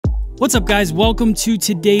What's up guys, welcome to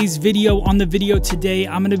today's video. On the video today,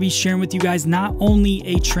 I'm going to be sharing with you guys not only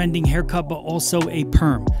a trending haircut, but also a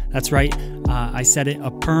perm. That's right, I said it, a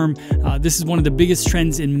perm. This is one of the biggest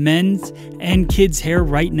trends in men's and kids hair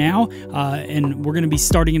right now. And we're going to be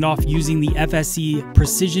starting it off using the FSE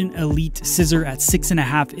Precision Elite Scissor at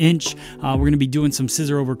 6.5 inch. We're going to be doing some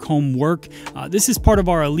scissor over comb work. This is part of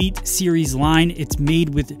our Elite series line. It's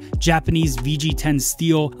made with Japanese VG10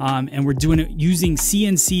 steel, and we're doing it using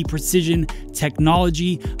CNC precision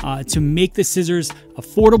technology to make the scissors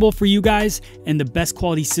affordable for you guys and the best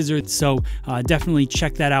quality scissors. So definitely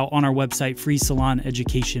check that out on our website,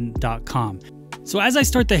 freesaloneducation.com. So as I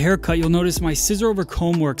start the haircut, you'll notice my scissor over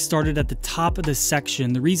comb work started at the top of the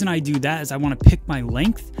section. The reason I do that is I want to pick my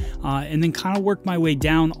length and then kind of work my way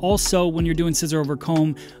down. Also, when you're doing scissor over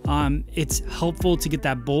comb, it's helpful to get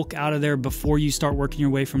that bulk out of there before you start working your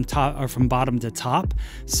way from top or from bottom to top.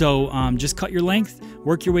 So just cut your length,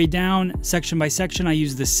 work your way down section by section. I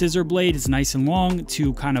use the scissor blade, it's nice and long,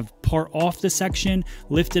 to kind of part off the section,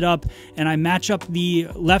 lift it up, and I match up the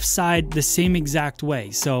left side the same exact way.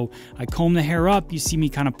 So I comb the hair up. You see me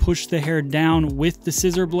kind of push the hair down with the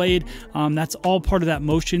scissor blade. That's all part of that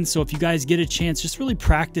motion. So if you guys get a chance, just really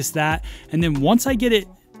practice that. And then once I get it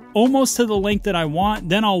almost to the length that I want,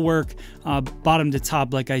 then I'll work bottom to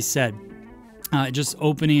top, like I said. Just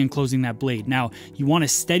opening and closing that blade. Now, you want a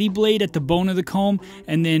steady blade at the bone of the comb,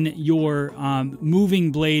 and then your moving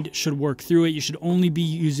blade should work through it. You should only be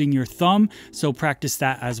using your thumb, so practice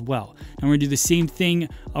that as well. And we're gonna do the same thing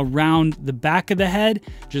around the back of the head,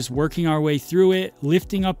 just working our way through it,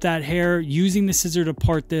 lifting up that hair, using the scissor to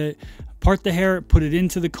part the hair, put it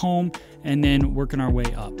into the comb, and then working our way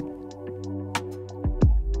up.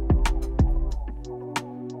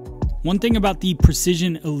 One thing about the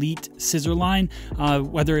Precision Elite scissor line,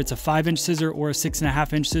 whether it's a 5-inch scissor or a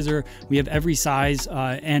 6.5-inch scissor, we have every size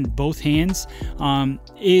and both hands,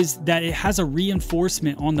 is that it has a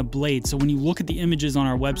reinforcement on the blade. So when you look at the images on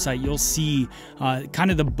our website, you'll see kind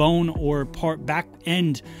of the bone or back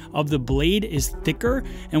end of the blade is thicker.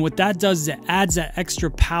 And what that does is it adds that extra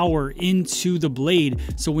power into the blade.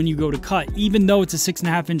 So when you go to cut, even though it's a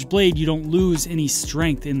 6.5-inch blade, you don't lose any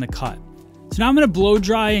strength in the cut. So now I'm going to blow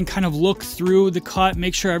dry and kind of look through the cut,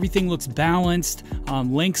 make sure everything looks balanced,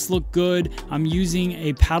 lengths look good. I'm using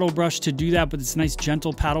a paddle brush to do that, but it's a nice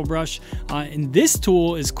gentle paddle brush. And this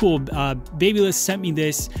tool is cool. Babyliss sent me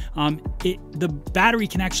this. The battery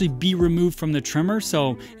can actually be removed from the trimmer,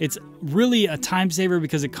 so it's really a time saver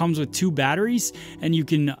because it comes with 2 batteries, and you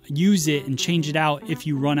can use it and change it out if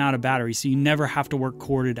you run out of battery, so you never have to work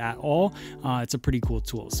corded at all. It's a pretty cool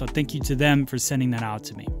tool. So thank you to them for sending that out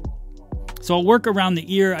to me. So I'll work around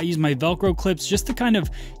the ear. I use my Velcro clips just to kind of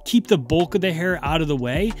keep the bulk of the hair out of the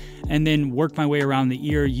way, and then work my way around the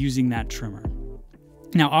ear using that trimmer.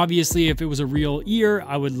 Now, obviously, if it was a real ear,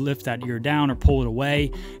 I would lift that ear down or pull it away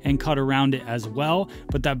and cut around it as well,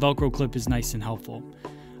 but that Velcro clip is nice and helpful.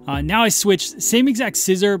 Now I switched, same exact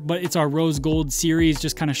scissor, but it's our rose gold series,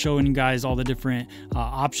 just kind of showing you guys all the different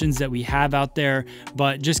options that we have out there,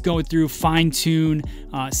 but just going through, fine tune,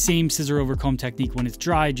 same scissor over comb technique when it's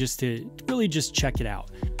dry, just to really just check it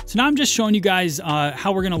out. So now I'm just showing you guys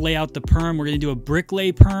how we're going to lay out the perm. We're going to do a brick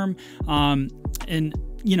lay perm, and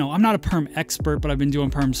you know, I'm not a perm expert, but I've been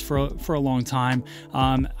doing perms for a long time.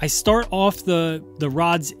 I start off the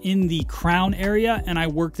rods in the crown area, and I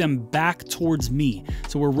work them back towards me.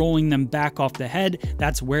 So we're rolling them back off the head.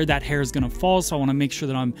 That's where that hair is going to fall. So I want to make sure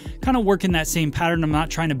that I'm kind of working that same pattern. I'm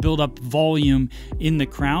not trying to build up volume in the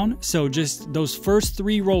crown. So just those first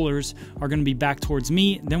 3 rollers are going to be back towards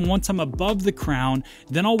me. Then once I'm above the crown,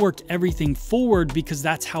 then I'll work everything forward, because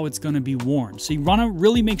that's how it's going to be worn. So you want to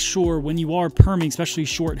really make sure when you are perming, especially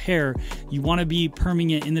short hair, you want to be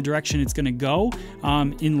perming it in the direction it's going to go,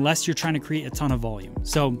 unless you're trying to create a ton of volume.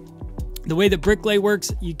 So the way that brick lay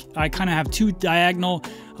works, I kind of have 2 diagonal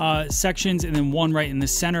sections and then 1 right in the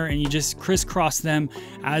center, and you just crisscross them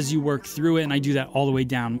as you work through it, and I do that all the way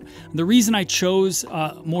down. The reason I chose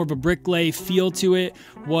more of a brick lay feel to it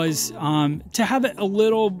was to have it a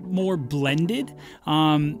little more blended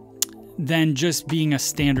than just being a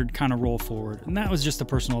standard kind of roll forward. And that was just a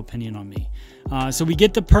personal opinion on me. So we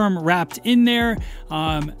get the perm wrapped in there.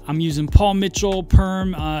 I'm using Paul Mitchell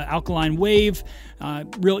perm, alkaline wave,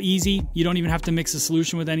 real easy. You don't even have to mix a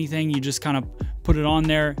solution with anything. You just kind of put it on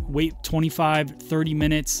there, wait 25, 30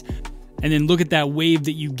 minutes. and then look at that wave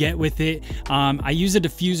that you get with it. I use a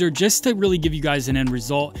diffuser just to really give you guys an end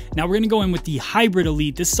result. Now we're gonna go in with the Hybrid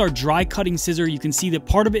Elite. This is our dry cutting scissor. You can see that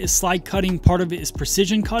part of it is slide cutting, part of it is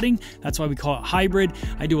precision cutting. That's why we call it hybrid.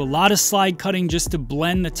 I do a lot of slide cutting just to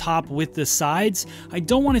blend the top with the sides. I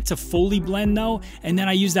don't want it to fully blend though, and then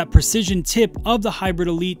I use that precision tip of the Hybrid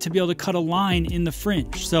Elite to be able to cut a line in the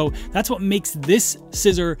fringe. So that's what makes this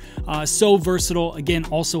scissor so versatile. Again,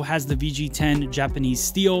 also has the VG10 Japanese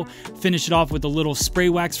steel. Finish it off with a little spray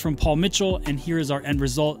wax from Paul Mitchell, and here is our end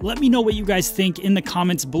result. Let me know what you guys think in the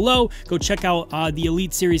comments below. Go check out the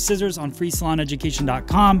Elite Series scissors on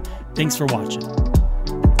freesaloneducation.com. Thanks for watching.